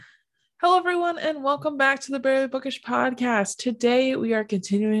Hello, everyone, and welcome back to the Barely Bookish podcast. Today, we are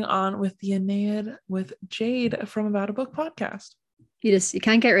continuing on with the Aeneid with Jade from About a Book podcast. You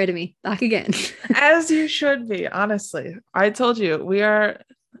can't get rid of me. Back again. As you should be, honestly. I told you, we are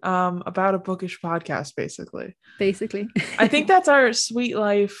About a Bookish podcast, basically. Basically. I think that's our sweet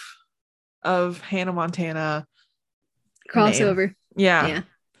life of Hannah Montana Crossover. name. Yeah.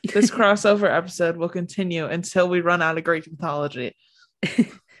 This crossover episode will continue until we run out of Greek mythology.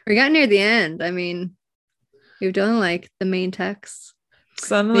 We're getting near the end. I mean, we've done like the main text.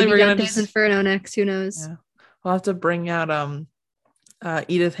 Suddenly maybe we're gonna Dante's Inferno next. Who knows? Yeah. We'll have to bring out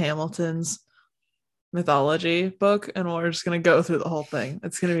Edith Hamilton's mythology book, and we're just gonna go through the whole thing.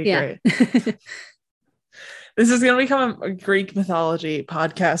 It's gonna be great. This is gonna become a Greek mythology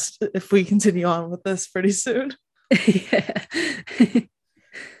podcast if we continue on with this pretty soon. Yeah.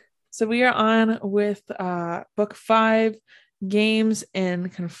 So we are on with book 5, Games in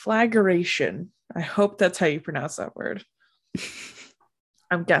Conflagration. I hope that's how you pronounce that word.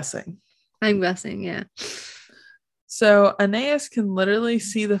 I'm guessing, yeah. So Aeneas can literally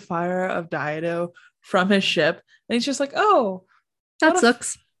see the fire of Dido from his ship, and he's just like, oh, that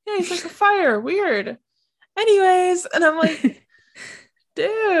sucks. Yeah, he's like, a fire, weird. Anyways, and I'm like,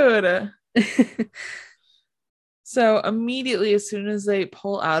 dude. So immediately, as soon as they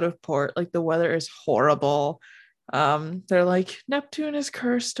pull out of port, like the weather is horrible. They're like, Neptune has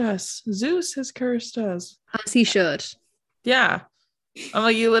cursed us. Zeus has cursed us. As he should. Yeah. I'm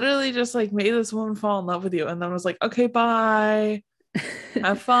like, you literally just like made this woman fall in love with you, and then was like, okay, bye.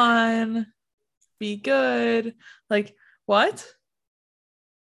 Have fun. Be good. Like, what?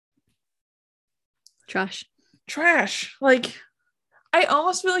 Trash. Like, I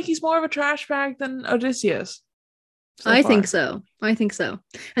almost feel like he's more of a trash bag than Odysseus. I think so. And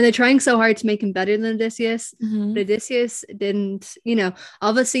they're trying so hard to make him better than Odysseus. Mm-hmm. But Odysseus didn't,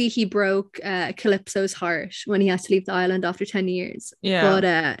 obviously he broke Calypso's heart when he has to leave the island after 10 years. Yeah.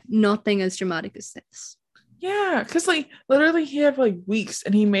 But nothing as dramatic as this. Yeah, because like literally he had like weeks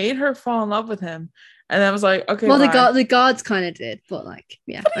and he made her fall in love with him. And I was like, okay. Well, the gods kind of did, but like,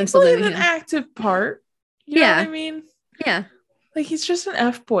 yeah, but I'm still doing an active part. You know what I mean? Yeah. Like, he's just an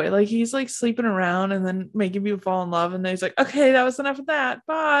F-boy. Like, he's like sleeping around and then making people fall in love. And then he's like, okay, that was enough of that.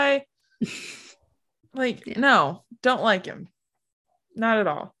 Bye. Like, no, don't like him. Not at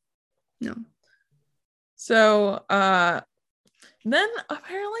all. No. So, then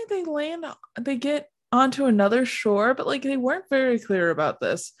apparently they get onto another shore, but like they weren't very clear about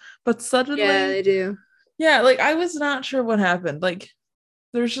this. But suddenly, yeah, they do. Yeah, like I was not sure what happened. Like,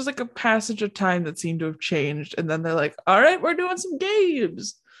 there's just like a passage of time that seemed to have changed, and then they're like, all right, we're doing some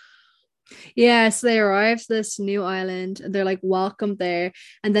games. Yeah, so they arrived to this new island and they're like welcome there,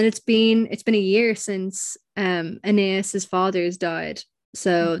 and then it's been a year since Aeneas's father's died,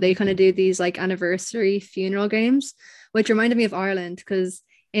 so they kind of do these like anniversary funeral games, which reminded me of Ireland, because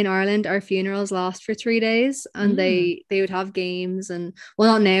in Ireland our funerals last for 3 days, and they would have games, and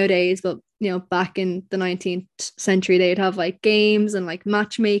well, not nowadays, but back in the 19th century they'd have like games and like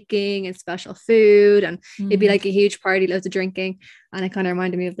matchmaking and special food, and it'd be like a huge party, loads of drinking, and it kind of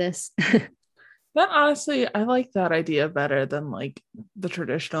reminded me of this. But honestly, I like that idea better than like the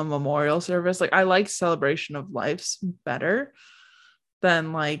traditional memorial service. Like, I like celebration of lives better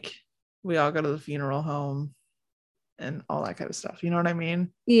than like we all go to the funeral home and all that kind of stuff. You know what I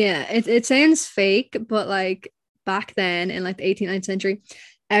mean? Yeah, it sounds fake, but like back then in like the 18th, 19th century,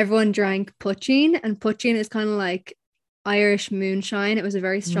 everyone drank poitín, and poitín is kind of like Irish moonshine. It was a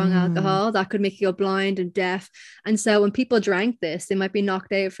very strong alcohol that could make you go blind and deaf. And so when people drank this, they might be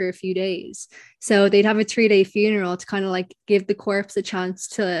knocked out for a few days. So they'd have a 3-day funeral to kind of like give the corpse a chance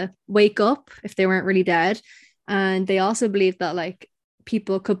to wake up if they weren't really dead. And they also believed that like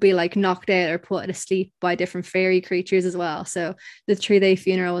people could be like knocked out or put to sleep by different fairy creatures as well. So the 3-day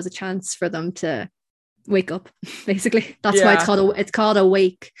funeral was a chance for them to wake up, basically. That's why it's called a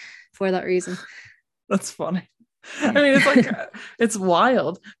wake, for that reason. That's funny. I mean, it's like it's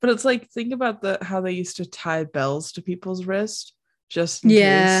wild, but it's like, think about how they used to tie bells to people's wrist just in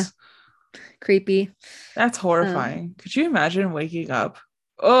case. Creepy. That's horrifying. Could you imagine waking up?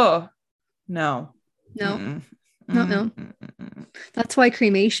 Oh no. No. That's why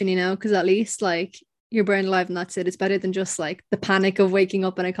cremation, because at least like you're burned alive and that's it. It's better than just like the panic of waking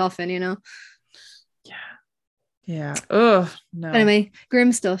up in a coffin. Yeah. Oh no. Anyway,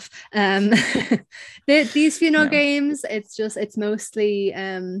 grim stuff. These funeral games, it's mostly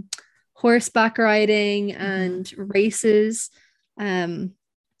horseback riding and races.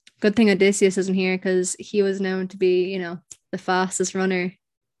 Good thing Odysseus isn't here, because he was known to be, the fastest runner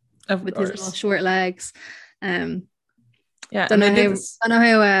with his little short legs. Yeah, Don't and know they did how. this.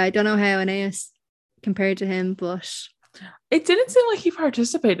 Don't know how Aeneas compared to him, but It didn't seem like he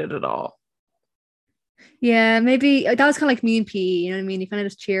participated at all. yeah, maybe that was kind of like me and PE. You know what I mean? You kind of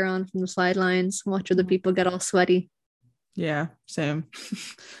just cheer on from the sidelines, and watch other people get all sweaty. Yeah, same.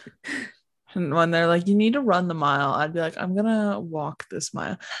 And when they're like, you need to run the mile, I'd be like, I'm gonna walk this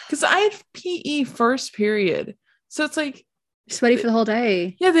mile. Because I had PE first period. So it's like, Sweaty for the whole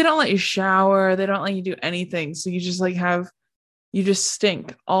day. yeah, they don't let you shower, they don't let you do anything. So you just like you just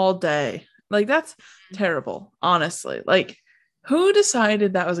stink all day. Like that's terrible, honestly. Like, who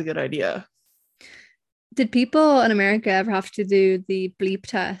decided that was a good idea? Did people in America ever have to do the bleep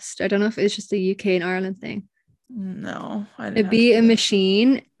test? I don't know if it's just a UK and Ireland thing. No, I didn't It'd have to be do a that.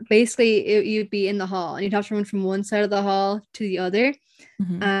 machine. Basically, you'd be in the hall and you'd have to run from one side of the hall to the other.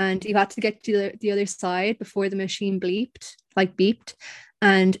 Mhm. And you had to get to the other side before the machine beeped.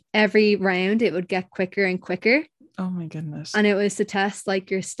 And every round it would get quicker and quicker. Oh my goodness. And it was to test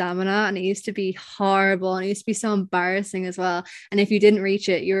like your stamina. And it used to be horrible. And it used to be so embarrassing as well. And if you didn't reach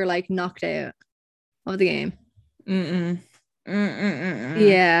it, you were like knocked out of the game. Mm-mm. Mm-mm-mm-mm.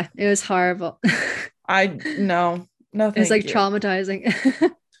 Yeah, it was horrible. No, no, It was thank like you.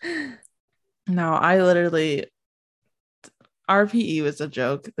 traumatizing. No, I literally RPE was a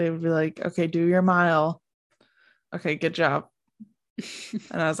joke. They would be like, okay, do your mile. Okay, good job.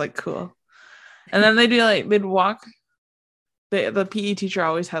 And I was like, cool. And then they'd walk. The PE teacher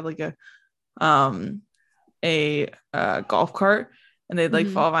always had like um a golf cart, and they'd like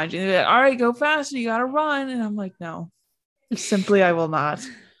Mhm. follow behind you and they'd be like, all right, go faster, you gotta run. And I'm like, no, simply I will not.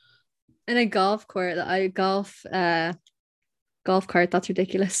 In a golf cart, that's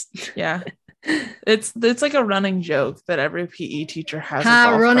ridiculous. Yeah. It's like a running joke that every PE teacher has a Ha,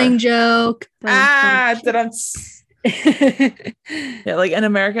 golf cart. running joke. Did I yeah, like in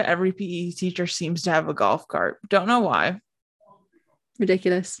America, every PE teacher seems to have a golf cart. Don't know why.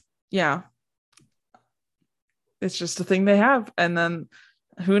 Ridiculous. Yeah, it's just a thing they have, and then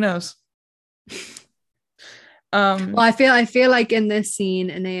who knows? Well, I feel like in this scene,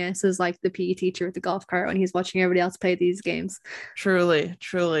 Aeneas is like the PE teacher with the golf cart when he's watching everybody else play these games. Truly,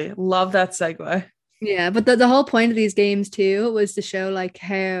 truly love that segue. Yeah, but the whole point of these games too was to show like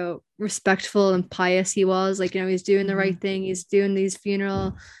how respectful and pious he was. Like, you know, he's doing the right thing, he's doing these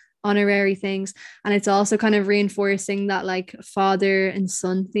funeral honorary things. And it's also kind of reinforcing that like father and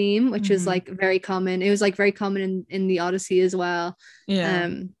son theme, which is like very common. It was like very common in the Odyssey as well. Yeah.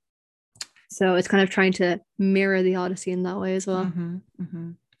 So it's kind of trying to mirror the Odyssey in that way as well.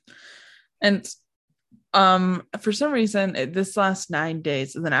 And for some reason, this last 9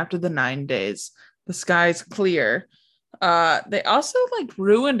 days, and then after the 9 days, the sky's clear. They also like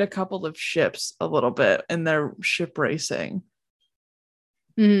ruined a couple of ships a little bit in their ship racing.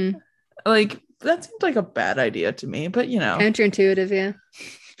 Like that seems like a bad idea to me, but you know, counterintuitive.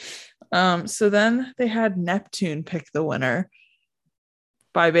 Yeah. So then they had Neptune pick the winner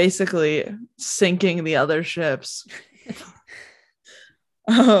by basically sinking the other ships.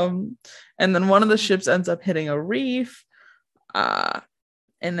 And then one of the ships ends up hitting a reef, and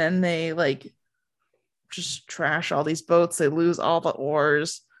then they like just trash all these boats. They lose all the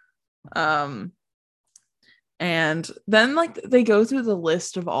oars, and then like they go through the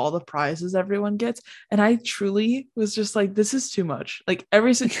list of all the prizes everyone gets, and I truly was just like, this is too much. Like it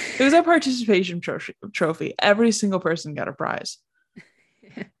was a participation trophy. Every single person got a prize.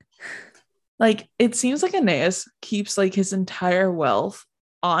 Like it seems like Aeneas keeps like his entire wealth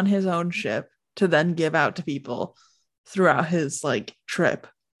on his own ship to then give out to people throughout his like trip.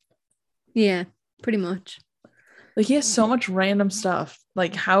 Yeah, pretty much. Like he has so much random stuff.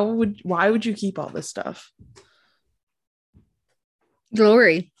 Like why would you keep all this stuff?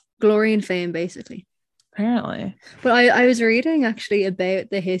 Glory and fame, basically. Apparently. But I was reading actually about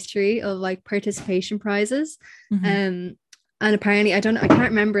the history of like participation prizes. And apparently, I can't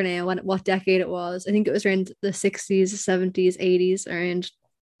remember now what decade it was. I think it was around the 60s, 70s, 80s, around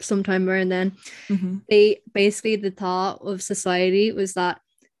sometime around then. They basically, the thought of society was that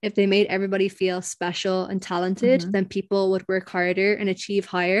if they made everybody feel special and talented, then people would work harder and achieve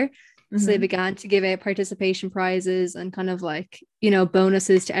higher. So they began to give out participation prizes and kind of like, you know,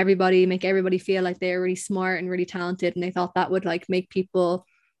 bonuses to everybody, make everybody feel like they're really smart and really talented. And they thought that would like make people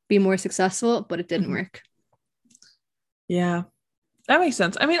be more successful, but it didn't work. Yeah, that makes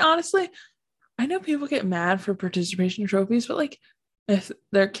sense. I mean, honestly, I know people get mad for participation trophies, but like if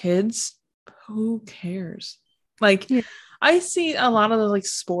they're kids, who cares? Like I see a lot of the like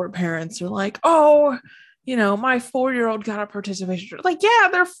sport parents are like, oh, you know, my 4-year-old got a participation. Like, yeah,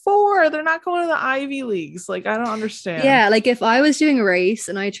 they're 4. They're not going to the Ivy Leagues. Like, I don't understand. Yeah, like if I was doing a race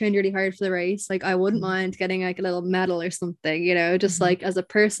and I trained really hard for the race, like I wouldn't mind getting like a little medal or something, you know, just like as a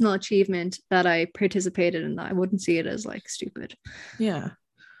personal achievement that I participated in that. I wouldn't see it as like stupid. Yeah.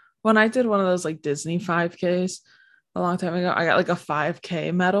 When I did one of those like Disney 5Ks a long time ago, I got like a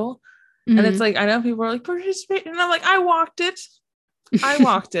 5K medal. And it's like, I know people are like, participate. And I'm like, I walked it.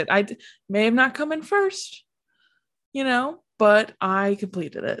 I may have not come in first, you know, but I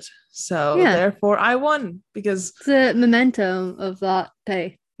completed it. So Yeah, therefore I won because it's a memento of that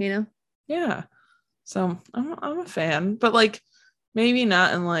day, you know? yeah. So I'm a fan, but like maybe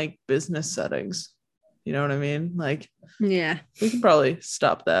not in like business settings. You know what I mean? Like Yeah. we can probably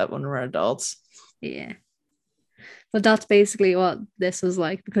stop that when we're adults. Yeah. But that's basically what this was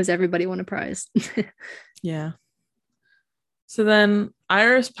like because everybody won a prize. Yeah. So then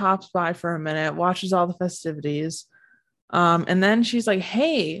Iris pops by for a minute, watches all the festivities. And then she's like,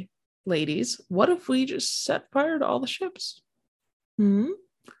 hey, ladies, what if we just set fire to all the ships?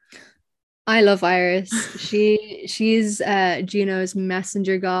 I love Iris. She's Juno's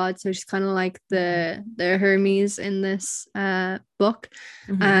messenger god, so she's kind of like the Hermes in this book.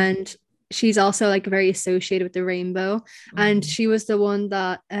 And she's also like very associated with the rainbow. And she was the one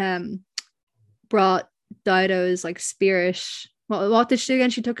that brought Dido's like spirit. What did she do again?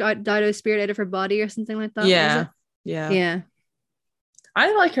 She took out Dido's spirit out of her body or something like that. Yeah.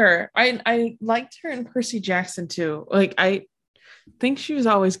 I like her. I liked her in Percy Jackson too. Like I think she was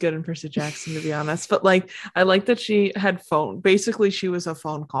always good in Percy Jackson, to be honest. But like I like that she had phone. Basically, she was a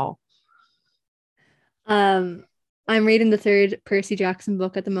phone call. I'm reading the 3rd Percy Jackson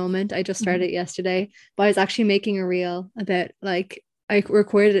book at the moment. I just started it yesterday, but I was actually making a reel about like I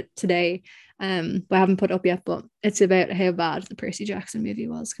recorded it today, but I haven't put it up yet. But it's about how bad the Percy Jackson movie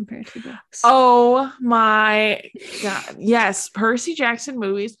was compared to the books. Oh my god! Yes, Percy Jackson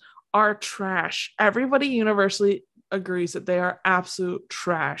movies are trash. Everybody universally agrees that they are absolute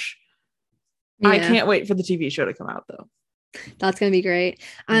trash. Yeah. I can't wait for the TV show to come out though. That's gonna be great.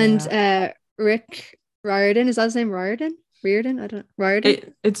 And Rick Riordan, is that his name? Riordan? I don't know.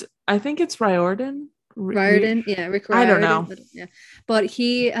 Riordan? I think it's Riordan. Riordan, yeah, Rick Riordan. I don't know. But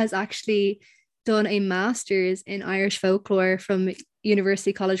he has actually done a master's in Irish folklore from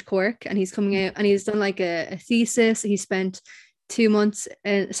University College Cork, and he's coming out and he's done like a thesis. He spent 2 weeks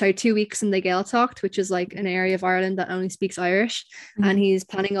in the Gaeltacht, which is like an area of Ireland that only speaks Irish, and he's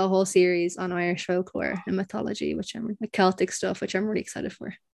planning a whole series on Irish folklore and mythology, like Celtic stuff, which I'm really excited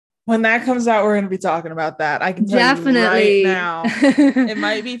for. When that comes out, we're going to be talking about that. I can tell you right now. It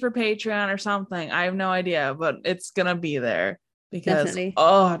might be for Patreon or something. I have no idea, but it's going to be there because, definitely.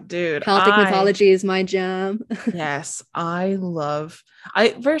 Oh, dude. Celtic mythology is my jam. Yes, I love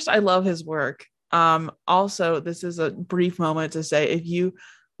his work. Also, this is a brief moment to say, if you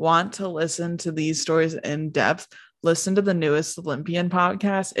want to listen to these stories in depth, listen to the newest Olympian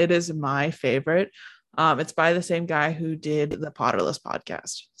podcast. It is my favorite. It's by the same guy who did the Potterless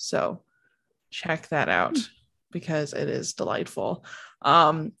podcast. So check that out because it is delightful.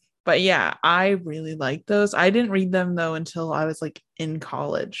 But yeah, I really like those. I didn't read them though until I was like in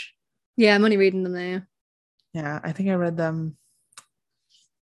college. Yeah, I'm only reading them now. Yeah, I think I read them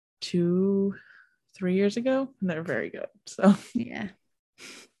 2-3 years ago and they're very good. So yeah.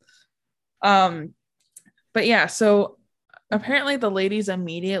 But yeah, so apparently the ladies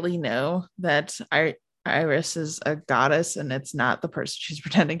immediately know that Iris is a goddess and it's not the person she's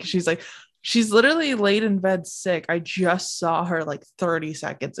pretending, because she's like, she's literally laid in bed sick. I just saw her like 30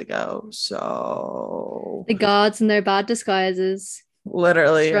 seconds ago. So the gods and their bad disguises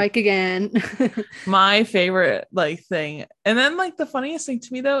literally strike again. My favorite like thing. And then like the funniest thing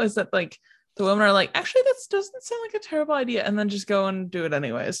to me though is that like the women are like, actually that doesn't sound like a terrible idea, and then just go and do it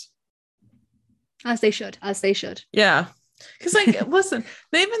anyways. As they should. Yeah. Because like listen,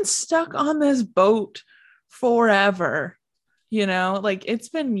 they've been stuck on this boat forever, you know, like it's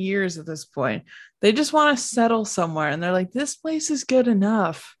been years at this point. They just want to settle somewhere and they're like, this place is good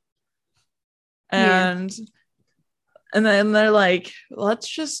enough. And then they're like, let's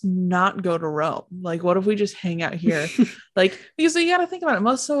just not go to Rome. Like, what if we just hang out here? Like, because you got to think about it.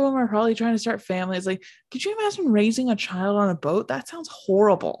 Most of them are probably trying to start families. Like, could you imagine raising a child on a boat? That sounds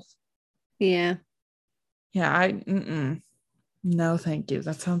horrible. Yeah. Yeah, no, thank you.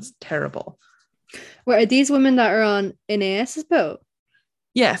 That sounds terrible. Where are these women that are on Aeneas's boat?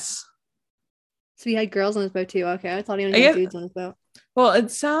 Yes. So he had girls on his boat too. Okay, I thought he only had dudes on his boat. Well, it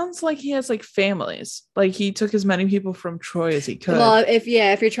sounds like he has like families. Like he took as many people from Troy as he could. Well, if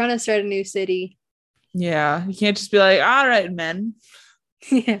you're trying to start a new city. Yeah, you can't just be like, all right, men.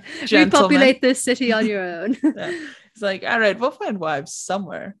 Yeah. gentleman. Repopulate this city on your own. Yeah. He's like, all right, we'll find wives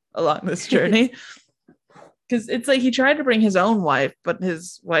somewhere along this journey. Because it's like he tried to bring his own wife, but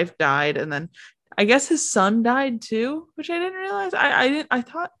his wife died, and then I guess his son died too, which I didn't realize. I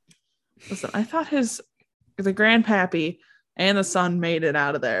thought the grandpappy and the son made it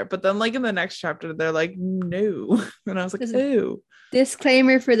out of there, but then like in the next chapter they're like, no. And I was like, ew.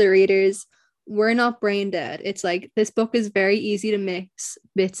 Disclaimer for the readers, we're not brain dead. It's like this book is very easy to mix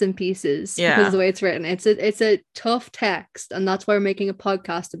bits and pieces because of the way it's written. It's a tough text, and that's why we're making a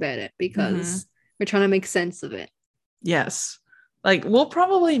podcast about it, because we're trying to make sense of it. Yes. Like we'll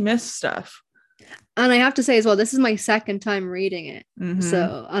probably miss stuff. And I have to say as well, this is my second time reading it.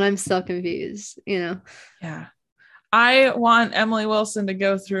 So, and I'm still confused, you know. Yeah. I want Emily Wilson to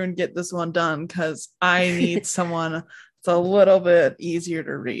go through and get this one done, because I need someone that's a little bit easier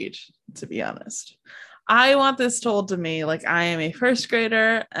to read, to be honest. I want this told to me like I am a first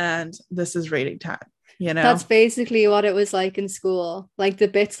grader and this is reading time. You know, that's basically what it was like in school. Like the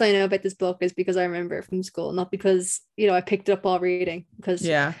bits I know about this book is because I remember it from school, not because, you know, I picked it up while reading. Because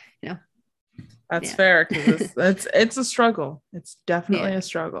you know, that's fair, because it's a struggle. It's definitely a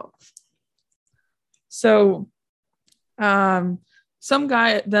struggle. So some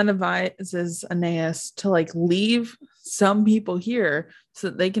guy then advises Aeneas to like leave some people here so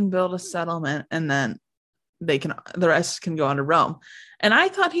that they can build a settlement, and then the rest can go on to Rome. And I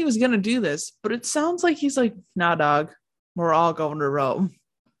thought he was going to do this, but it sounds like he's like, nah, dog, we're all going to Rome.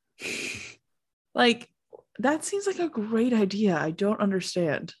 Like, that seems like a great idea. I don't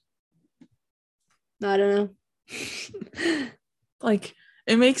understand. I don't know. Like,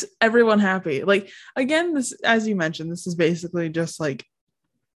 it makes everyone happy. Like, again, this, as you mentioned, this is basically just like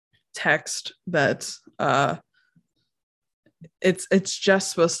text that it's just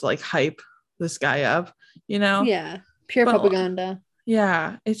supposed to like hype this guy up, you know? Yeah, pure propaganda.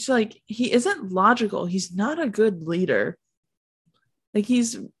 Yeah, it's like he isn't logical. He's not a good leader. Like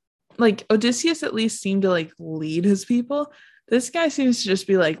he's like Odysseus at least seemed to like lead his people. This guy seems to just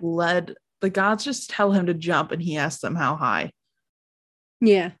be like led. The gods just tell him to jump and he asks them how high.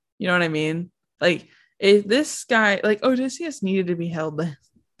 Yeah. You know what I mean? Like if this guy, like Odysseus needed to be held,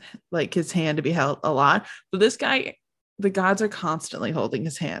 like his hand to be held a lot. But this guy, the gods are constantly holding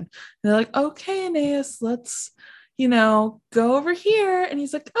his hand. And they're like, okay, Aeneas, let's, you know, go over here. And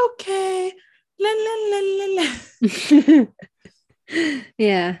he's like, okay. La, la, la, la, la.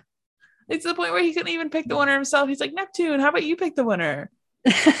 Yeah. It's the point where he couldn't even pick the winner himself. He's like, Neptune, how about you pick the winner?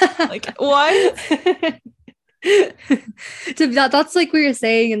 Like, what? So that's like we were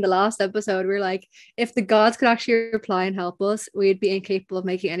saying in the last episode. We're like, if the gods could actually reply and help us, we'd be incapable of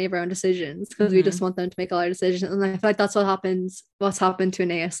making any of our own decisions because we just want them to make all our decisions. And I feel like that's what's happened to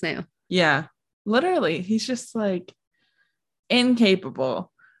Aeneas now. Yeah, literally. He's just like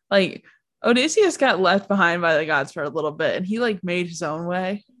incapable. Like Odysseus got left behind by the gods for a little bit and he like made his own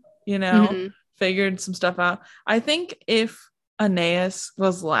way, you know, figured some stuff out. I think if Aeneas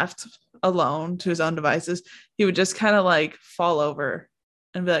was left alone to his own devices, he would just kind of like fall over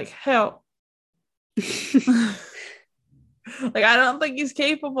and be like, help. Like, I don't think he's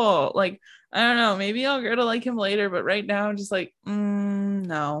capable. Like, I don't know, maybe I'll grow to like him later, but right now I'm just like,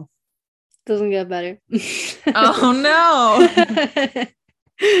 no. Doesn't get better. Oh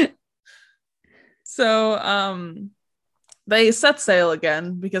no. So they set sail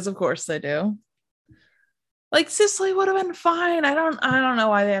again because of course they do. Like Sicily would have been fine. I don't know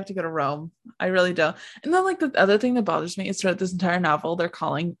why they have to go to Rome. I really don't. And then like the other thing that bothers me is throughout this entire novel, they're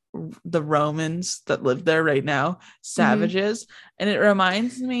calling the Romans that live there right now savages. And it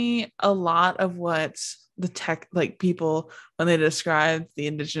reminds me a lot of what the tech like people when they describe the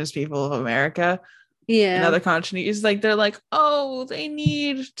indigenous people of America in other countries, like they're like, oh, they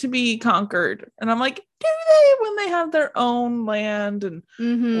need to be conquered. And I'm like, do they when they have their own land and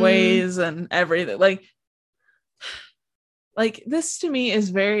ways and everything? Like this to me is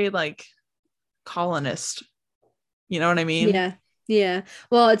very like colonist. You know what I mean? Yeah.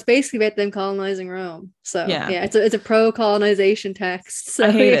 Well, it's basically about them colonizing Rome. So yeah, it's a pro-colonization text. So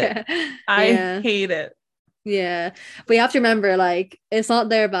I hate it. I hate it. Yeah. But you have to remember, like, it's not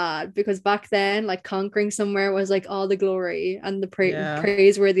their bad because back then, like conquering somewhere was like all the glory and the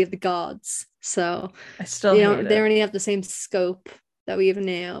praiseworthy of the gods. So I still they don't really have the same scope that we even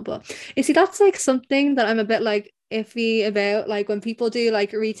now. But you see, that's like something that I'm a bit like iffy about, like when people do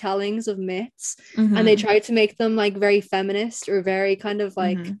like retellings of myths and they try to make them like very feminist or very kind of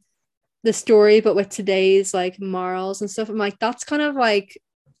like the story but with today's like morals and stuff. I'm like, that's kind of like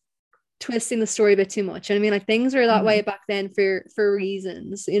twisting the story a bit too much. And I mean, like things were that way back then for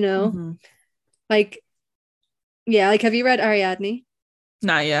reasons, you know. Like, yeah, like have you read Ariadne?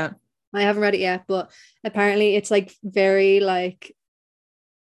 Not yet. I haven't read it yet, but apparently it's like very like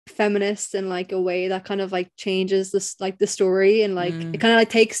feminist in like a way that kind of like changes this like the story, and like it kind of like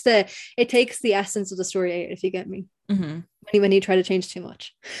takes the essence of the story out, if you get me. When you try to change too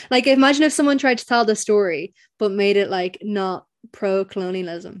much. Like imagine if someone tried to tell the story but made it like not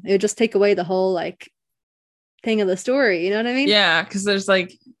pro-colonialism. It would just take away the whole like thing of the story, you know what I mean? Yeah, because there's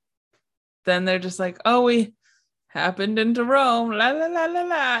like, then they're just like, oh, we happened into Rome, la la la la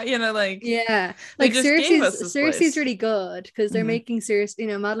la, you know, like, yeah, they like just gave us this Cersei's place. really good because they're making Cersei, you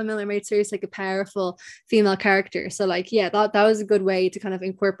know, Madeline Miller made Cersei like a powerful female character, so like yeah, that was a good way to kind of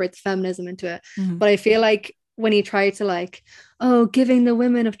incorporate the feminism into it. But I feel like when you try to like, oh, giving the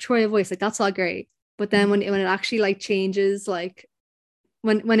women of Troy a voice, like that's all great, but then when it actually like changes, like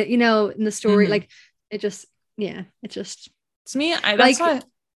when it, you know, in the story, like it just, yeah, it just, to me, that's like why.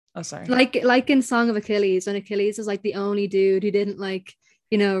 Oh, sorry. Like in Song of Achilles, when Achilles is like the only dude who didn't like,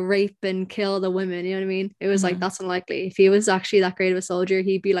 you know, rape and kill the women, you know what I mean? It was like, that's unlikely. If he was actually that great of a soldier,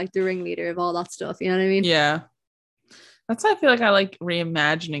 he'd be like the ringleader of all that stuff, you know what I mean? Yeah. That's why I feel like I like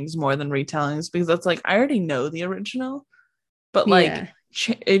reimaginings more than retellings, because that's like, I already know the original, but like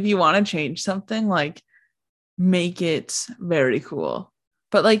if you want to change something, like make it very cool,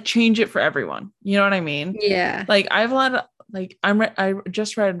 but like change it for everyone, you know what I mean? Yeah, like I've a lot of like I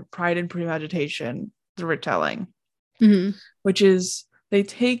just read Pride and Premeditation, the retelling, which is they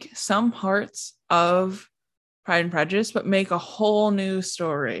take some parts of Pride and Prejudice but make a whole new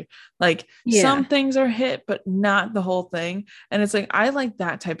story. Like some things are hit but not the whole thing, and it's like I like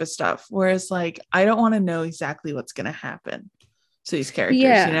that type of stuff, whereas like I don't want to know exactly what's going to happen to these characters,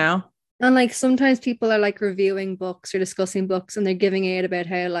 you know? And like sometimes people are like reviewing books or discussing books and they're giving it about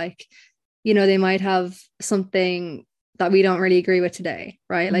how like, you know, they might have something that we don't really agree with today,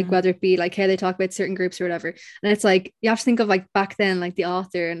 right? Like whether it be like how they talk about certain groups or whatever. And it's like you have to think of like back then, like the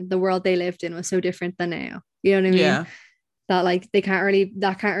author and the world they lived in was so different than now. You know what I mean? Yeah. That like that can't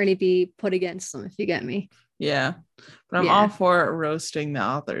really be put against them, if you get me. Yeah. But I'm all for roasting the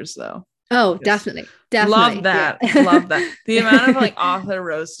authors though. Oh, definitely. Love that. Yeah. Love that. The amount of like author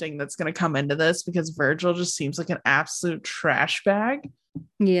roasting that's going to come into this, because Virgil just seems like an absolute trash bag.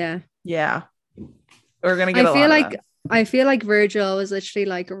 Yeah. Yeah. We're going to get I feel like Virgil was literally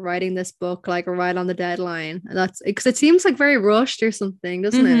like writing this book like right on the deadline. That's because it seems like very rushed or something,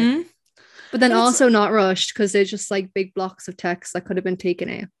 doesn't it? But then also not rushed because there's just like big blocks of text that could have been taken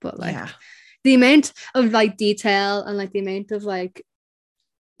out. But like the amount of like detail and like the amount of like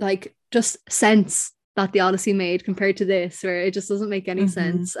just sense that the Odyssey made compared to this, where it just doesn't make any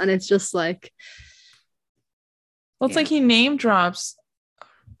sense. And it's just like, well, it's like he name drops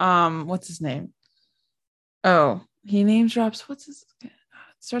what's his name? Oh, he name drops it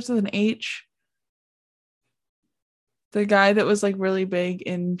starts with an H. The guy that was like really big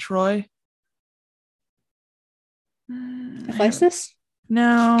in Troy. Hephaestus?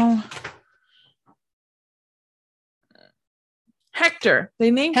 No. Hector.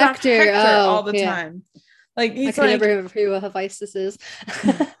 They name drop Hector all the time. Like he's I never remember who Hephaestus is.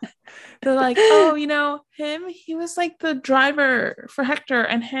 They're like, oh, you know, him, he was like the driver for Hector,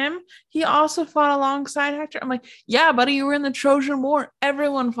 and he also fought alongside Hector. I'm like, yeah, buddy, you were in the Trojan War.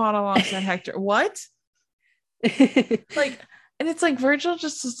 Everyone fought alongside Hector. What? Like, and it's like Virgil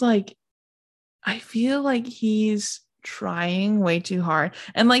just is like, I feel like he's trying way too hard.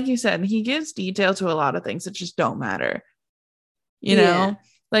 And like you said, he gives detail to a lot of things that just don't matter. You know,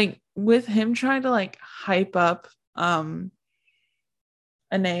 like with him trying to like hype up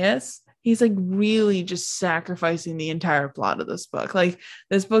Aeneas, he's like really just sacrificing the entire plot of this book. Like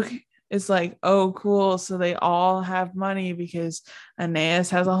this book is like, oh cool, so they all have money because Aeneas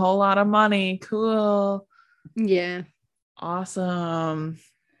has a whole lot of money. Cool. Yeah. Awesome.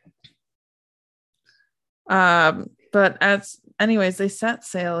 But anyways, they set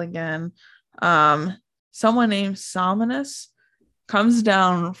sail again. Someone named Salminus comes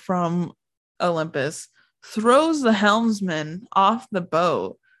down from Olympus, throws the helmsman off the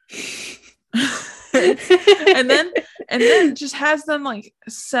boat, and then just has them like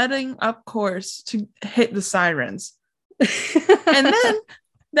setting up course to hit the sirens. And then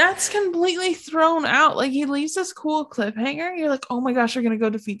that's completely thrown out. Like he leaves this cool cliffhanger. You're like, oh my gosh, you're gonna go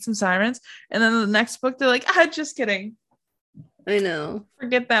defeat some sirens. And then the next book, they're like, just kidding. I know.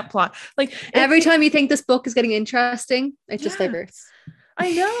 Forget that plot. Like every time you think this book is getting interesting, it just diverts.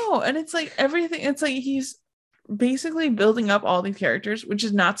 I know. And it's like everything, it's like he's basically building up all these characters, which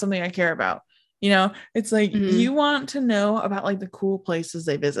is not something I care about. You know, it's like you want to know about like the cool places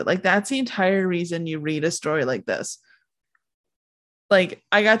they visit. Like that's the entire reason you read a story like this. Like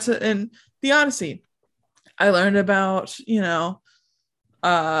I got to, in the Odyssey, I learned about, you know,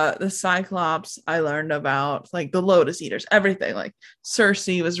 The Cyclops, I learned about like the Lotus Eaters, everything. Like Circe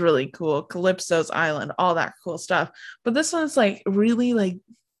was really cool, Calypso's island, all that cool stuff. But this one's like really like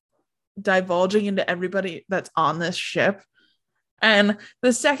divulging into everybody that's on this ship. And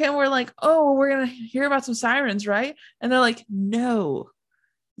the second we're like, oh, we're gonna hear about some sirens, right? And they're like, no,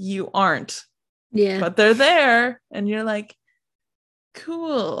 you aren't. Yeah. But they're there, and you're like,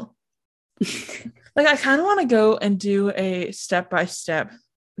 cool. Like, I kind of want to go and do a step-by-step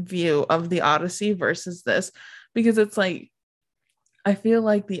view of the Odyssey versus this, because it's like, I feel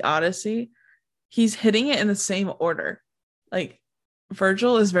like the Odyssey, he's hitting it in the same order. Like,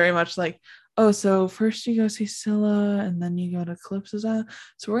 Virgil is very much like, oh, so first you go see Scylla, and then you go to Calypso's island.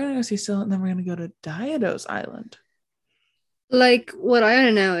 So we're going to go see Scylla, and then we're going to go to Diodo's island. Like, what I want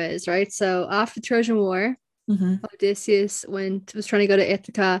to know is, right, so after the Trojan War, Odysseus was trying to go to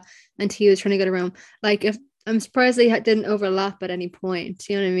Ithaca, and he was trying to go to Rome. Like, if I'm surprised they didn't overlap at any point.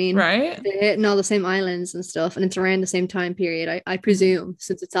 You know what I mean? Right. They're hitting all the same islands and stuff, and it's around the same time period. I presume,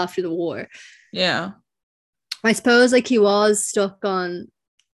 since it's after the war. Yeah. I suppose like he was stuck on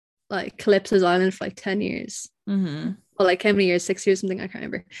like Calypso's island for like 10 years. Well, like how many years? 6 years, something, I can't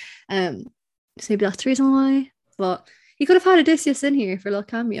remember. So maybe that's the reason why. But you could have had Odysseus in here for a little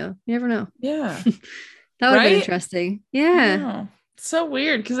cameo. You never know. Yeah. That would be interesting. Yeah. It's so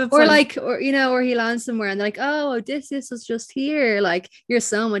weird because it's or or he lands somewhere and they're like, oh, Odysseus was just here. Like, you're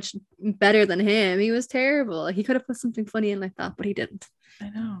so much better than him. He was terrible. He could have put something funny in like that, but he didn't. I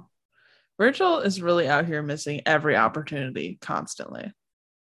know. Virgil is really out here missing every opportunity constantly.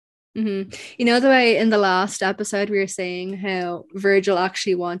 You know, the way in the last episode we were saying how Virgil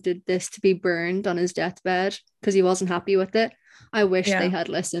actually wanted this to be burned on his deathbed because he wasn't happy with it. I wish they had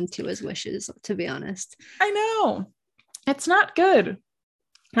listened to his wishes, to be honest. I know. It's not good.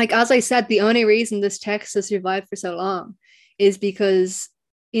 Like, as I said, the only reason this text has survived for so long is because,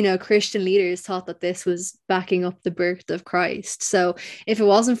 you know, Christian leaders thought that this was backing up the birth of Christ. So if it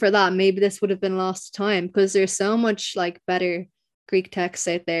wasn't for that, maybe this would have been lost time, because there's so much like better Greek texts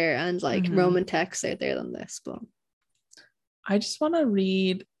out there and like Roman texts out there than this. But I just want to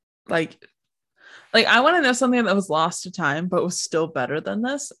read like I want to know something that was lost to time but was still better than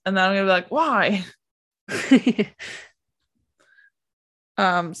this, and then I'm gonna be like, why?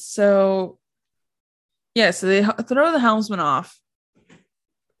 So they throw the helmsman off,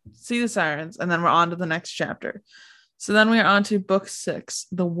 see the sirens, and then we're on to the next chapter. So then we're on to book 6,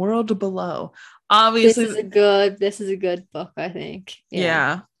 The World Below. Obviously this is a good book, I think.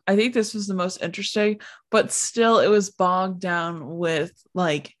 Yeah, I think this was the most interesting, but still it was bogged down with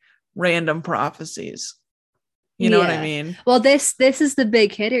like random prophecies. You know what I mean? Well, this is the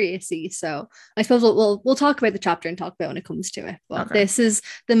big hitter, you see. So I suppose we'll talk about the chapter and talk about when it comes to it. But this is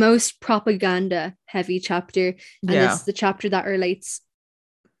the most propaganda heavy chapter, and this is the chapter that relates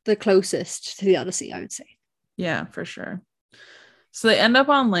the closest to the Odyssey, I would say. Yeah, for sure. So they end up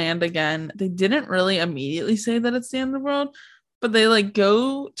on land again. They didn't really immediately say that it's the end of the world, but they like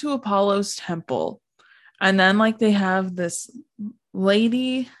go to Apollo's temple, and then like they have this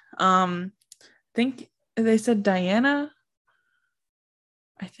lady, I think they said Diana.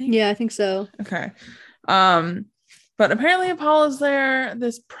 I think. Yeah, I think so. Okay. But apparently Apollo's there.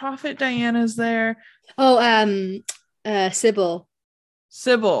 This prophet Diana's there. Oh, Sybil.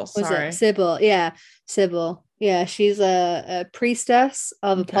 Sorry. Sybil. Yeah, Sybil. Yeah, she's a priestess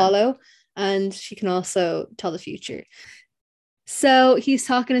of Apollo, and she can also tell the future. So he's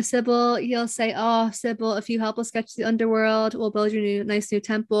talking to Sybil. He'll say, oh, Sybil, if you help us get to the underworld, we'll build you a nice new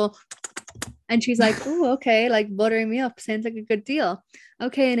temple. And she's like, oh, okay, like buttering me up. Sounds like a good deal.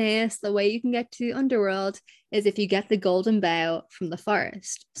 Okay, Aeneas, the way you can get to the underworld is if you get the golden bough from the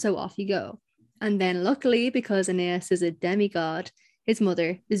forest. So off you go. And then luckily, because Aeneas is a demigod, his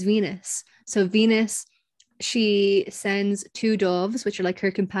mother is Venus. So Venus, she sends 2 doves, which are like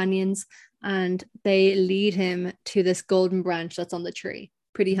her companions, and they lead him to this golden branch that's on the tree.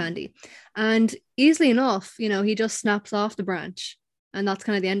 Pretty handy. And easily enough, you know, he just snaps off the branch. And that's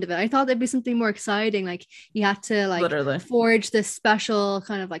kind of the end of it. I thought there'd be something more exciting. Like he had to like forge this special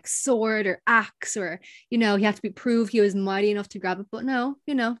kind of like sword or axe, or, you know, he had to prove he was mighty enough to grab it. But no,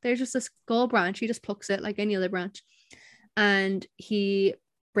 you know, there's just this gold branch. He just plucks it like any other branch. And he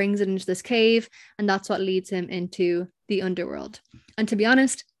brings it into this cave. And that's what leads him into the underworld. And to be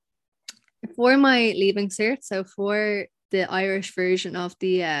honest, for my leaving cert, so for the Irish version of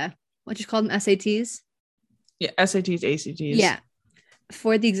the, what do you call them? SATs? Yeah, SATs, ACTs. Yeah.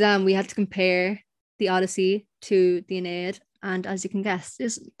 For the exam, we had to compare the Odyssey to the Aeneid, and as you can guess,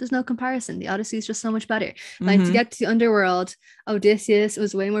 there's no comparison. The Odyssey is just so much better. Like to get to the underworld, Odysseus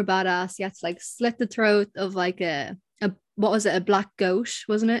was way more badass. He had to like slit the throat of like a what was it, a black goat,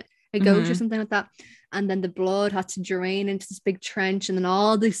 wasn't it? A goat or Mhm. something like that. And then the blood had to drain into this big trench, and then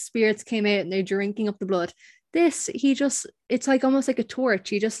all the spirits came out and they're drinking up the blood. This, it's like almost like a torch.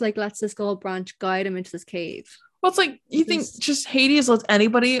 He just like lets this gold branch guide him into this cave. Well, it's like you think Just, just Hades lets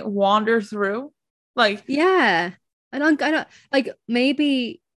anybody wander through? Like, yeah. I don't like,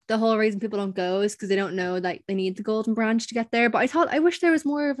 maybe the whole reason people don't go is because they don't know like they need the golden branch to get there. But I wish there was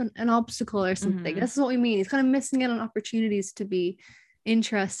more of an obstacle or something. mhm. This is what we mean. He's kind of missing out on opportunities to be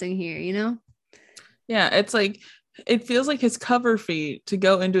interesting here, you know? Yeah, it's like it feels like his cover fee to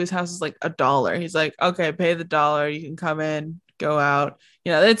go into his house is like $1. He's like, okay, pay the dollar, you can come in, go out.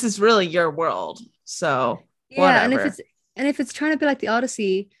 You know, this is really your world. So Yeah, whatever. and if it's trying to be like the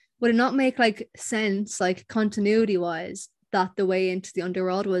Odyssey, would it not make like sense, like continuity wise, that the way into the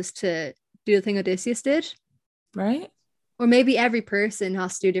underworld was to do the thing Odysseus did? Right? Or maybe every person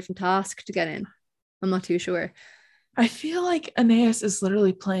has to do a different task to get in. I'm not too sure. I feel like Aeneas is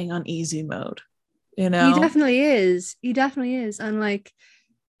literally playing on easy mode, you He know? definitely is. He definitely is. And like,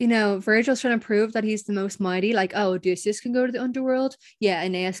 Virgil's trying to prove that he's the most mighty. Like, oh, Odysseus can go to the underworld. Yeah,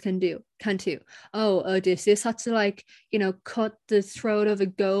 Aeneas can too. Oh, Odysseus had to like, cut the throat of a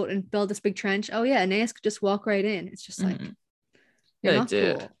goat and build this big trench. Oh yeah, Aeneas could just walk right in. It's just like, Mhm. you're Yeah, they not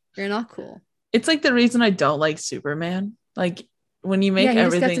did. cool. You're not cool. It's like the reason I don't like Superman. Like when you Yeah, make he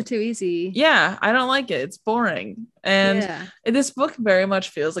just gets everything, it too easy. yeah, I don't like it. It's boring. And Yeah. this book very much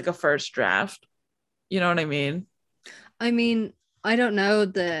feels like a first draft. You know what I mean? I mean, I don't know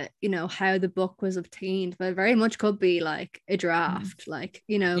how the book was obtained, but it very much could be like a Mhm. draft. Like,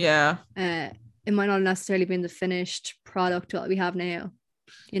 Yeah. uh it might not necessarily be in the finished product what we have now,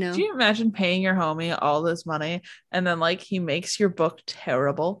 you Do know? you imagine paying your homie all this money and then like he makes your book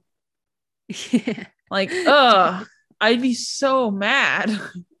terrible? Yeah. Like, I'd be so mad.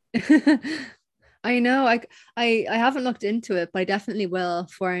 I know. I haven't looked into it, but I definitely will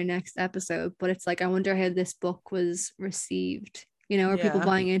for our next episode. But it's like I wonder how this book was received. Are people Yeah.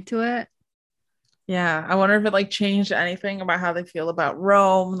 buying into it? Yeah. I wonder if it like changed anything about how they feel about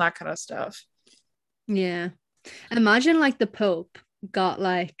Rome, that kind of stuff. Yeah. Imagine like the Pope got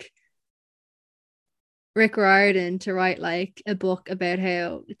like Rick Riordan to write like a book about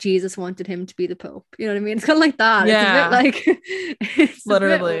how Jesus wanted him to be the Pope. You know what I mean? It's kind of like that. It's a bit Yeah. like it's a bit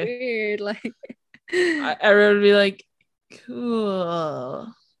Literally. weird. Like Everyone would be like,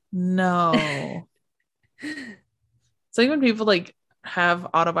 cool. No. It's like when people like have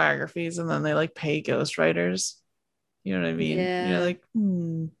autobiographies and then they like pay ghostwriters. You know what I mean? You're yeah, like,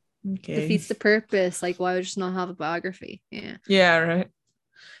 okay. defeats the purpose. Like why would you just not have a biography? Yeah. Yeah, right.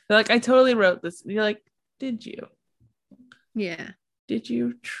 They're like, I totally wrote this. And you're like, did you? Yeah. Did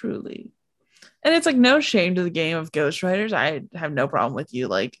you truly? And it's like no shame to the game of ghostwriters. I have no problem with you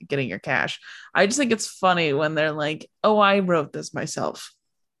like getting your cash. I just think it's funny when they're like, oh, I wrote this myself.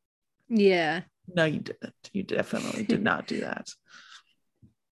 Yeah. No, you didn't. You definitely did not do that.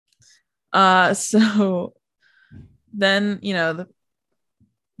 So then,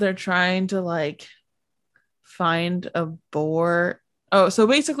 they're trying to like find a boar. Oh, so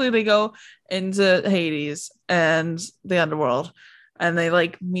basically they go into Hades and the underworld and they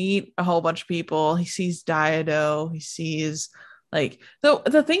like meet a whole bunch of people. He sees Dido, he sees like so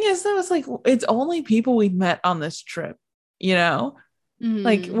the thing is though, it's like it's only people we met on this trip, you know?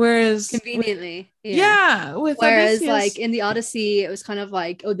 Like Mm. whereas with Conveniently. Yeah. yeah, with Whereas like Odysseus. in the Odyssey, it was kind of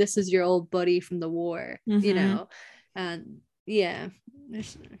like, oh, this is your old buddy from the war, Mm-hmm. And yeah.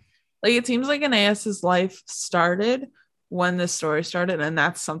 Like it seems like Aeneas's life started when this story started, and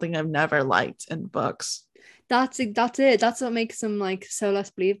that's something I've never liked in books. That's it. That's what makes him like so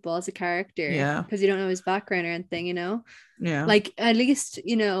less believable as a character Yeah. because you don't know his background or anything. Yeah. Like at least,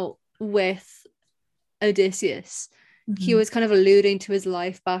 with Odysseus, he Mm-hmm. was kind of alluding to his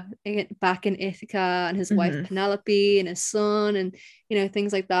life back in Ithaca and his wife Mm-hmm. Penelope and his son and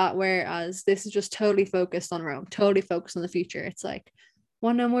things like that. Whereas this is just totally focused on Rome, totally focused on the future. It's like,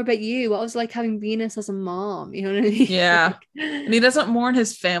 want to know more about you? What was it like having Venus as a mom? You know what I mean? Yeah. And he Like, doesn't mourn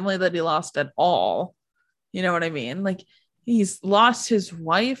his family that he lost at all. You know what I mean? Like he's lost his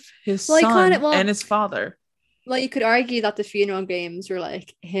wife, his well, he kind of son, and his father. you could argue that the funeral games were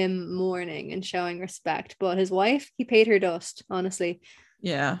like him mourning and showing respect, but his wife, he paid her dust, honestly.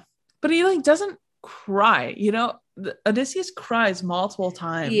 Yeah. But he like doesn't cry, Odysseus cries multiple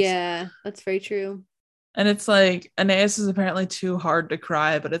times. Yeah, that's very true. And it's like Aeneas is apparently too hard to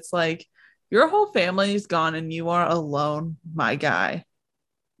cry, but it's like your whole family is gone and you are alone, my guy.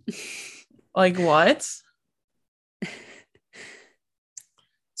 Like what?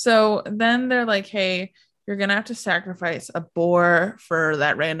 So then they're like, hey, you're gonna have to sacrifice a boar for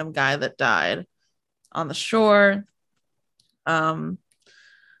that random guy that died on the shore.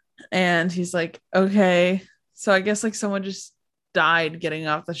 And he's like, okay, so I guess like someone just died getting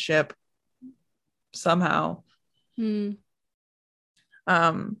off the ship somehow.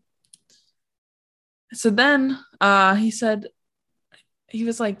 Um so then he said he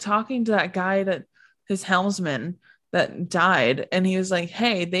was like talking to that guy, that his helmsman that died, and he was like,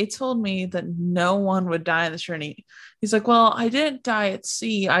 hey, they told me that no one would die on this journey. He's like, well, I didn't die at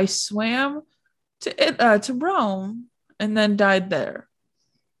sea, I swam to Rome and then died there.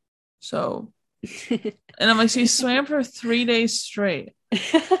 So and I'm like, so you swam for 3 days straight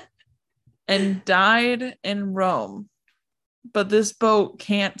and died in Rome, but this boat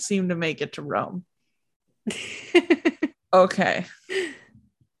can't seem to make it to Rome. Okay,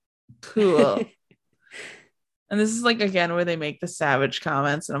 cool. And this is like, again, where they make the savage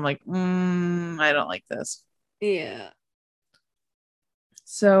comments, and I'm like, I don't like this. Yeah.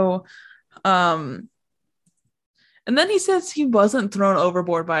 So, and then he says he wasn't thrown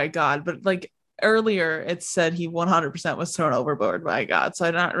overboard by a god, but like earlier it said he 100% was thrown overboard by a god. So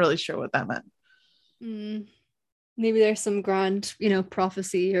I'm not really sure what that meant. Maybe there's some grand,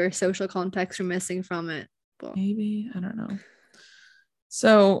 prophecy or social context we're missing from it. But maybe, I don't know.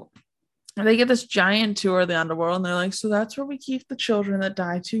 So they get this giant tour of the underworld, and they're like, so that's where we keep the children that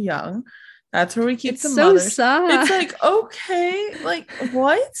die too young. That's where we keep the mothers. Sad. It's like, okay, like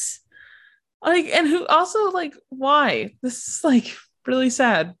what? Like, and who also, like, why? This is like really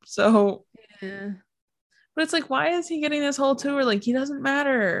sad. So yeah. But it's like, why is he getting this whole tour? Like, he doesn't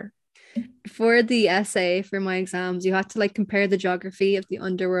matter. For the essay for my exams, you had to like compare the geography of the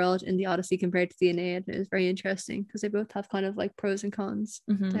underworld in the Odyssey compared to the Aeneid. It was very interesting because they both have kind of like pros and cons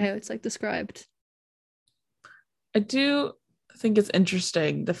to how it's like described. I do think it's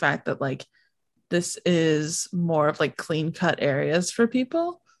interesting the fact that like this is more of like clean cut areas for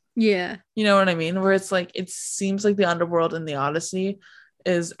people. Yeah. You know what I mean? Where it's like, it seems like the underworld in the Odyssey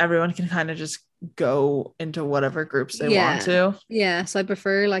is everyone can kind of just go into whatever groups they want to. Yeah. So I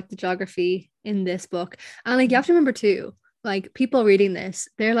prefer like the geography in this book. And like you have to remember too, like people reading this,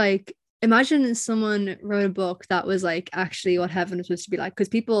 they're like, imagine someone wrote a book that was like actually what heaven is supposed to be like. Because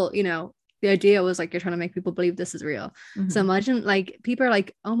people, the idea was like you're trying to make people believe this is real. So imagine like people are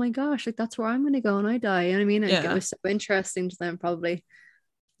like, oh my gosh, like that's where I'm gonna go when I die. You know what I mean? Like, it was so interesting to them probably.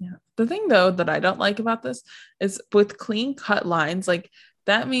 Yeah. The thing though that I don't like about this is with clean cut lines, like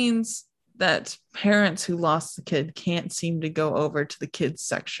that means that parents who lost the kid can't seem to go over to the kids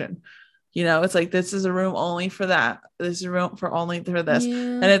section. It's like, this is a room only for that. This is a room for only for this. Yeah.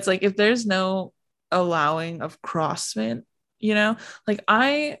 And it's like, if there's no allowing of crossfit, like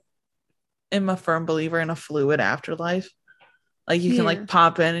I am a firm believer in a fluid afterlife. Like you can like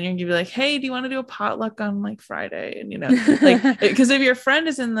pop in and you can be like, hey, do you want to do a potluck on like Friday? And like, because if your friend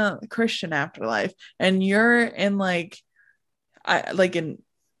is in the Christian afterlife and you're in like in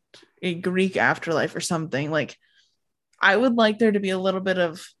a Greek afterlife or something, like I would like there to be a little bit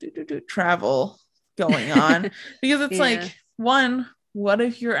of travel going on because it's like, one, what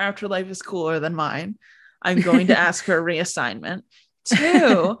if your afterlife is cooler than mine? I'm going to ask for a reassignment.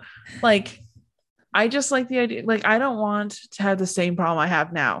 Two, like I just like the idea, like I don't want to have the same problem I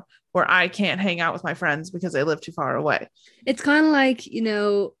have now where I can't hang out with my friends because they live too far away. It's kind of like,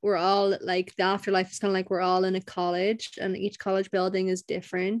 we're all like, the afterlife is kind of like we're all in a college and each college building is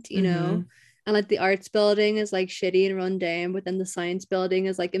different, and like the arts building is like shitty and run down, but then the science building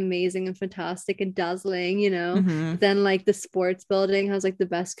is like amazing and fantastic and dazzling, But then like the sports building has like the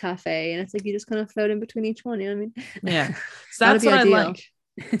best cafe, and it's like you just kind of float in between each one, you know what I mean? Yeah. So that's what ideal. I like.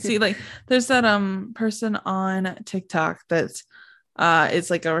 See, like there's that person on TikTok that's it's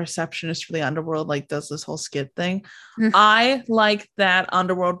like a receptionist for the underworld, like does this whole skit thing. I like that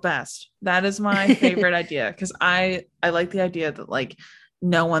underworld best. That is my favorite idea because I like the idea that like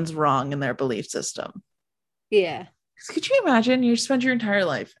no one's wrong in their belief system. Yeah. Could you imagine you spend your entire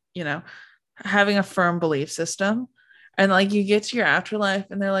life, having a firm belief system, and like you get to your afterlife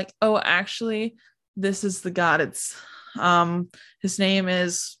and they're like, oh, actually, this is the God. It's his name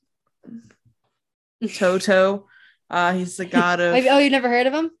is Toto. He's the god of... Oh, you never heard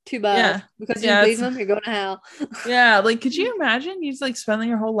of him? Too bad. Yeah. Because you believe in him, you're going to hell. Yeah, like could you imagine you just like spending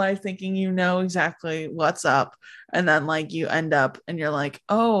your whole life thinking you know exactly what's up, and then like you end up and you're like,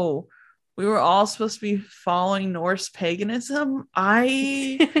 oh, we were all supposed to be following Norse paganism.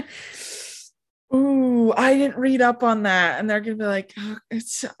 I didn't read up on that. And they're gonna be like,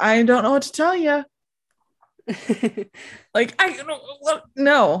 I don't know what to tell you. Like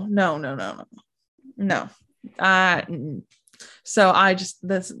no. So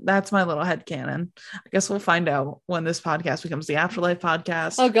that's my little headcanon. I guess we'll find out when this podcast becomes the Afterlife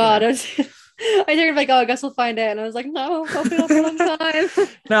podcast. Oh god. I think like, oh, I guess we'll find out. And I was like, no, hopefully not for a long time.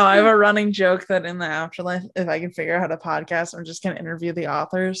 No, I have a running joke that in the afterlife, if I can figure out how to podcast, I'm just gonna interview the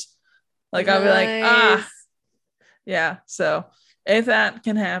authors. Like I'll be like, Nice. yeah. So if that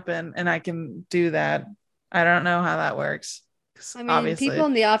can happen and I can do that, I don't know how that works. 'Cause I mean, people obviously,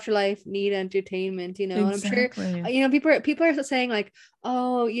 in the afterlife need entertainment, you know, and I'm sure, exactly. you know, people are saying like,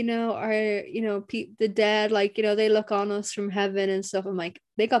 oh, you know, the dead, like, you know, they look on us from heaven and stuff. I'm like,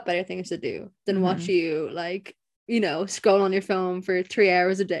 they got better things to do than watch you, like, you know, scroll on your phone for 3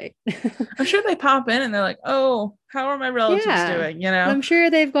 hours a day. I'm sure they pop in and they're like, oh, how are my relatives Yeah, doing? You and know? I'm sure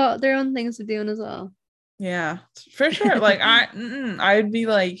they've got their own things to do as well. Yeah, for sure. Like I'd be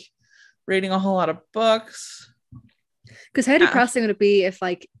like reading a whole lot of books. Because how depressing would it be if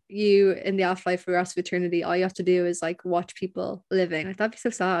like you in the afterlife for the rest of eternity, all you have to do is like watch people living? Like that'd be so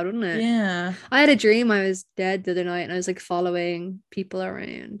sad, wouldn't it? Yeah. I had a dream I was dead the other night and I was like following people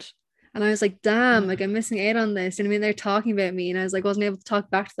around. And I was like, damn, like I'm missing out on this. And I mean, they're talking about me and I was like, wasn't able to talk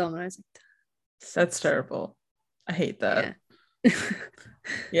back to them. And I was like, That's terrible. I hate that. yeah.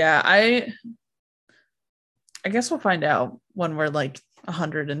 Yeah, I guess we'll find out when we're like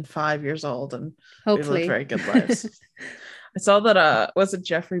 105 years old and we've lived Hopefully. very good lives. I saw that was it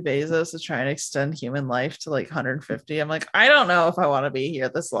Jeffrey Bezos is trying to extend human life to like 150. I'm like, I don't know if I want to be here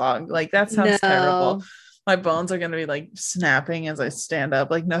this long. Like that sounds terrible. No. My bones are gonna be like snapping as I stand up.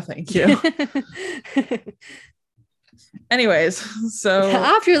 Like, no, thank you. Anyways, so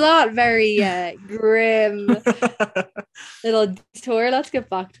After that very grim little tour, let's get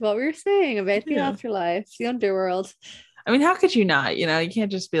back to what we were saying about the afterlife, the underworld. I mean, how could you not? You know, you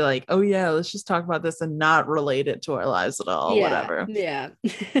can't just be like, oh yeah, let's just talk about this and not relate it to our lives at all. Yeah, whatever. Yeah.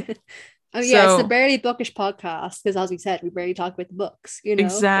 Yeah, it's a barely bookish podcast because, as we said, we barely talk about the books. You know,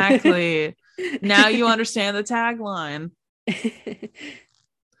 exactly. Now you understand the tagline.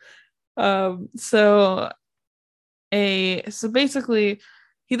 So basically,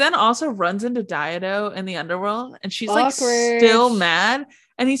 he then also runs into Dido in the underworld, and she's like still mad,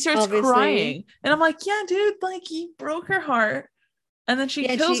 and he starts crying, and I'm like, yeah, dude, like he broke her heart, and then she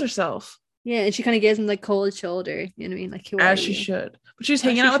kills herself. Yeah, and she kind of gives him like cold shoulder. You know what I mean? Like, as she should. But she was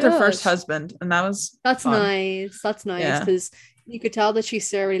hanging out with her first husband, and that's fun. Nice. That's nice because you could tell that she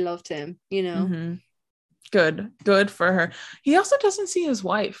thoroughly loved him. You know, good for her. He also doesn't see his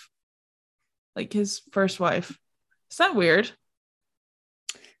wife, like his first wife. Is that weird?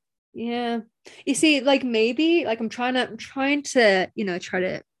 Yeah. You see, like maybe like I'm trying to, you know, try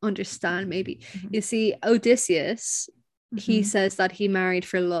to understand maybe. You see, Odysseus, he says that he married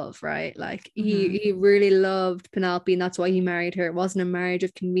for love, right? Like he really loved Penelope and that's why he married her. It wasn't a marriage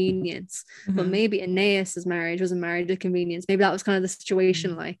of convenience. But maybe Aeneas's marriage was a marriage of convenience. Maybe that was kind of the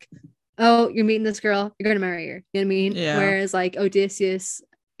situation, like, oh, you're meeting this girl, you're gonna marry her. You know what I mean? Yeah. Whereas like Odysseus,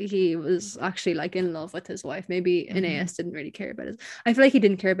 he was actually like in love with his wife. Maybe Aeneas didn't really care about I feel like he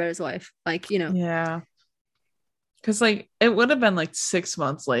didn't care about his wife, like, you know. Yeah, because like it would have been like 6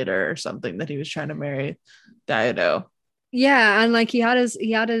 months later or something that he was trying to marry Dido. Yeah, and like he had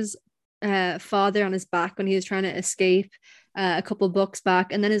his father on his back when he was trying to escape a couple books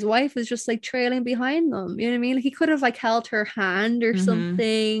back, and then his wife was just like trailing behind them. You know what I mean? Like, he could have like held her hand or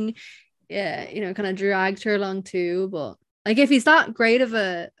something. Yeah, you know, kind of dragged her along too, but like, if he's that great of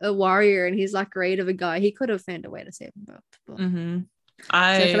a warrior and he's that great of a guy, he could have found a way to save them both. But so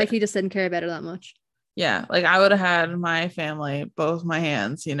I feel like he just didn't care about her that much. Yeah, like I would have had my family, both my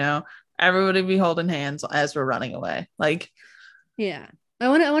hands, you know, everybody be holding hands as we're running away. Like, yeah, I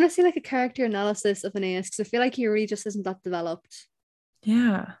want to see like a character analysis of Aeneas because I feel like he really just isn't that developed.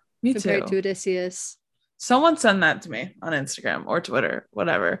 Yeah, me compared too. to Odysseus. Someone send that to me on Instagram or Twitter,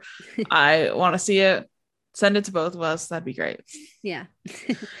 whatever. I want to see it. Send it to both of us. That'd be great. Yeah.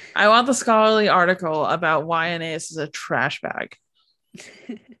 I want the scholarly article about why Aeneas is a trash bag.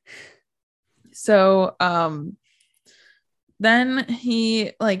 So then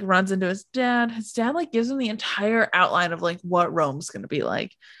he like runs into his dad. His dad like gives him the entire outline of like what Rome's gonna be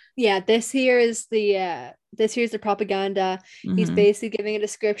like. Yeah, this here's the propaganda. He's basically giving a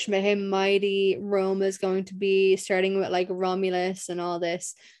description of how mighty Rome is going to be, starting with like Romulus and all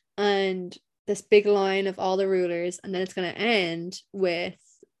this, and this big line of all the rulers, and then it's going to end with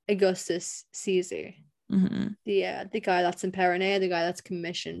Augustus Caesar, the guy that's in power now, the guy that's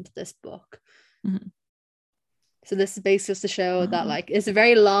commissioned this book. So this is basically just to show that like it's a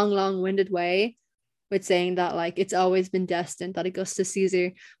very long-winded way with saying that like it's always been destined that Augustus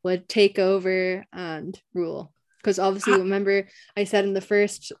Caesar would take over and rule. Because obviously, remember I said in the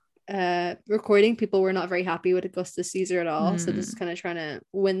first recording, people were not very happy with Augustus Caesar at all. So this is kind of trying to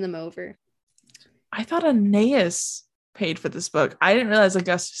win them over. I thought Aeneas paid for this book. I didn't realize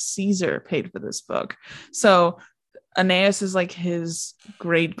Augustus Caesar paid for this book. So Aeneas is like his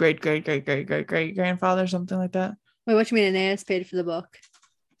great grandfather, something like that. Wait, what do you mean Aeneas paid for the book?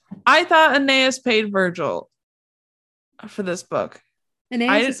 I thought Aeneas paid Virgil for this book.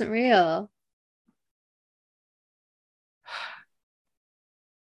 Aeneas isn't real.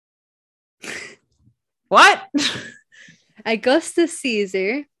 What? Augustus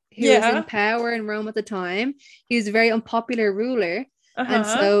Caesar, who was in power in Rome at the time, he was a very unpopular ruler. And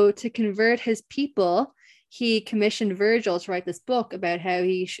so to convert his people, he commissioned Virgil to write this book about how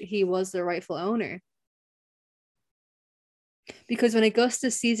he was the rightful owner. Because when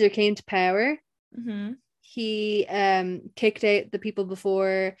Augustus Caesar came to power, he kicked out the people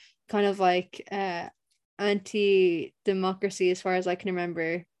before, kind of like anti-democracy as far as I can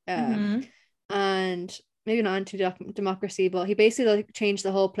remember. And maybe not anti-democracy, but he basically like changed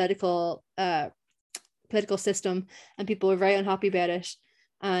the whole political system, and people were very unhappy about it.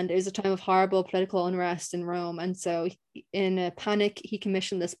 And it was a time of horrible political unrest in Rome. And so in a panic, he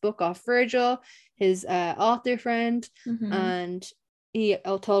commissioned this book off Virgil, his author friend, and he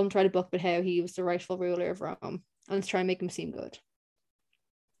told him to write a book about how he was the rightful ruler of Rome and to try and make him seem good.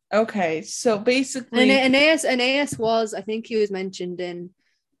 Okay, so basically Aeneas was, I think he was mentioned in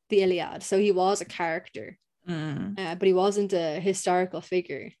the Iliad, so he was a character, but he wasn't a historical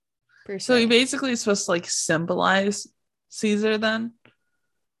figure per se. So he basically is supposed to like symbolize Caesar then?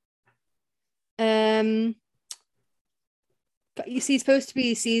 You see, he's supposed to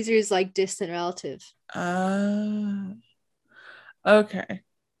be Caesar's like distant relative. Okay.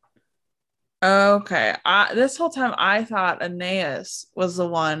 This whole time I thought Aeneas was the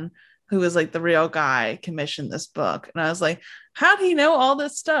one who was like the real guy commissioned this book, and I was like, how do you know all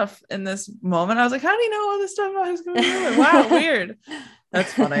this stuff in this moment? I was like, how do you know all this stuff about who's going to do it? Wow, weird.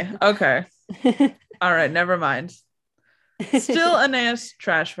 That's funny. Okay. All right, never mind. Still Aeneas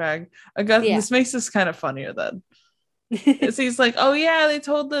trash bag. This makes this kind of funnier then. He's like, oh yeah, they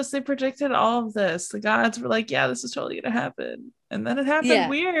told us, they predicted all of this. The gods were like, yeah, this is totally gonna happen, and then it happened.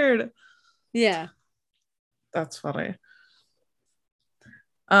 Weird. Yeah, that's funny.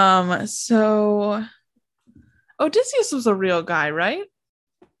 So Odysseus was a real guy, right?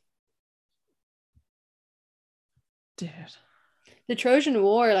 Dude, the Trojan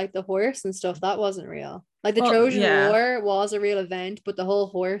War, like the horse and stuff, that wasn't real. Like the Trojan War was a real event, but the whole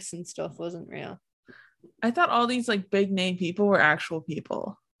horse and stuff wasn't real. I thought all these like big name people were actual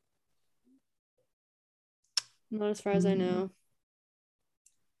people. Not as far as I know.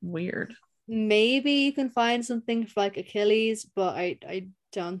 Weird. Maybe you can find something for like Achilles, but I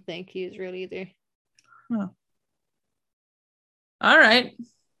don't think he's real either. Huh. All right.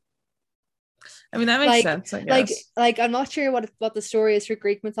 I mean, that makes sense, I guess. Like I'm not sure what the story is for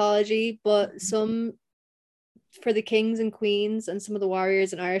Greek mythology, but some for the kings and queens and some of the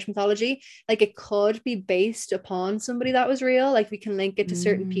warriors in Irish mythology, like it could be based upon somebody that was real. Like we can link it to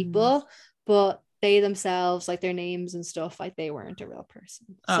certain people, but they themselves, like their names and stuff, like they weren't a real person.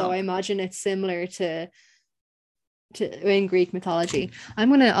 So I imagine it's similar to in Greek mythology.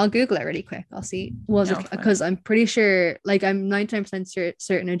 I'll Google it really quick. I'll see. Was it, because I'm pretty sure, like I'm 99%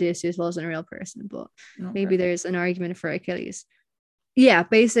 certain Odysseus wasn't a real person, but maybe there's an argument for Achilles. Yeah,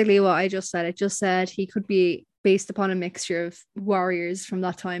 basically what I just said. It just said he could be based upon a mixture of warriors from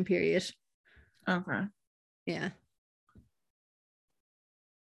that time period. Okay. Yeah.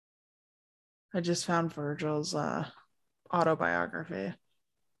 I just found Virgil's autobiography.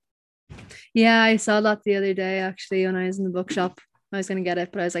 Yeah, I saw that the other day actually when I was in the bookshop. I was gonna get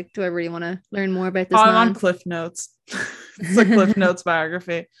it, but I was like, do I really want to learn more about this man? I'm on Cliff Notes. It's a Cliff Notes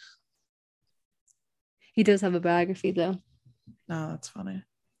biography. He does have a biography though. No, that's funny.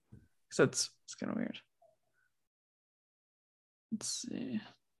 So it's kind of weird. Let's see.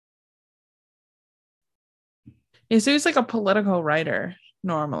 Yeah, so he's like a political writer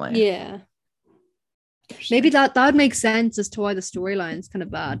normally. Yeah. Maybe that would make sense as to why the storyline's kind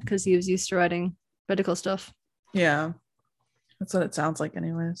of bad, because he was used to writing political stuff. Yeah. That's what it sounds like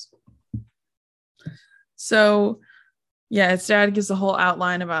anyways. So yeah, his dad gives a whole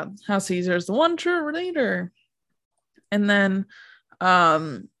outline about how Caesar is the one true leader. And then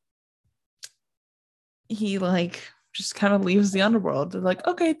he like just kind of leaves the underworld. They're like,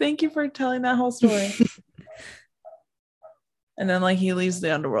 okay, thank you for telling that whole story. And then like he leaves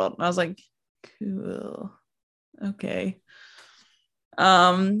the underworld. And I was like, cool. Okay.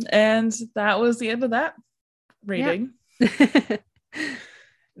 And that was the end of that reading. Yeah.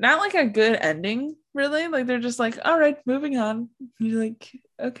 Not like a good ending, really. Like they're just like, all right, moving on. You're like,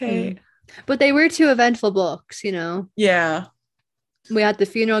 okay. But they were two eventful books, you know. Yeah. We had the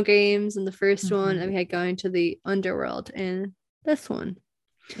funeral games in the first one, Mhm. and we had going to the underworld in this one.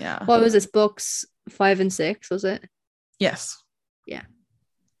 Yeah. What was this? Books 5 and 6, was it? Yes. Yeah.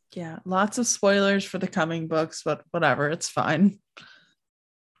 Yeah. Lots of spoilers for the coming books, but whatever, it's fine.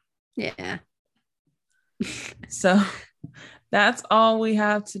 Yeah. So that's all we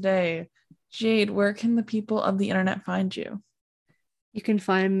have today. Jade, where can the people of the internet find you? You can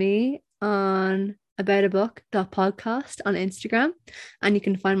find me on aboutabook.podcast on Instagram, and you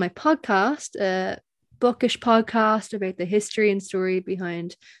can find my podcast, a bookish podcast about the history and story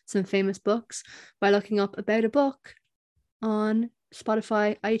behind some famous books, by looking up About a Book on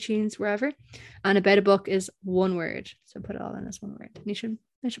Spotify, iTunes, wherever. And About a Book is one word, so put it all in as one word. And it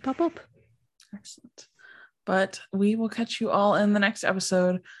should pop up. Excellent. But we will catch you all in the next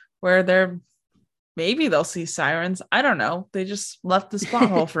episode where maybe they'll see sirens. I don't know. They just left this plot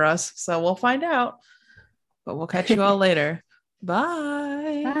hole for us. So we'll find out. But we'll catch you all later.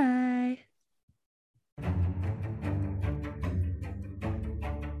 Bye. Bye.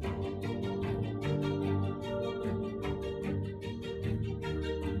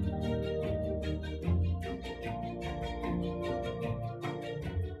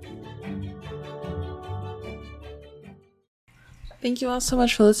 Thank you all so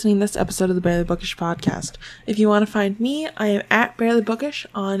much for listening to this episode of the Barely Bookish podcast. If you want to find me, I am at Barely Bookish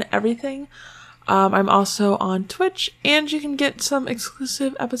on everything. I'm also on Twitch, and you can get some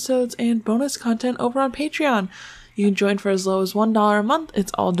exclusive episodes and bonus content over on Patreon. You can join for as low as $1 a month.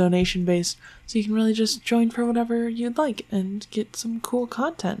 It's all donation based, so you can really just join for whatever you'd like and get some cool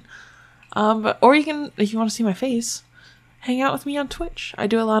content. Or you can, if you want to see my face, hang out with me on Twitch. I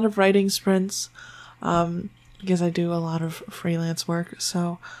do a lot of writing sprints, because I do a lot of freelance work,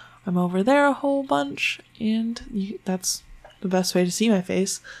 so I'm over there a whole bunch, and that's the best way to see my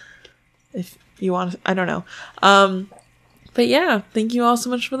face. If you want to, I don't know. But yeah, thank you all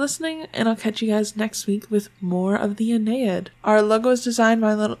so much for listening, and I'll catch you guys next week with more of the Aeneid. Our logo is designed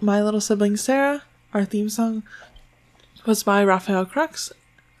by my little sibling Sarah. Our theme song was by Raphael Crux,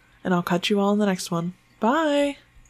 and I'll catch you all in the next one. Bye!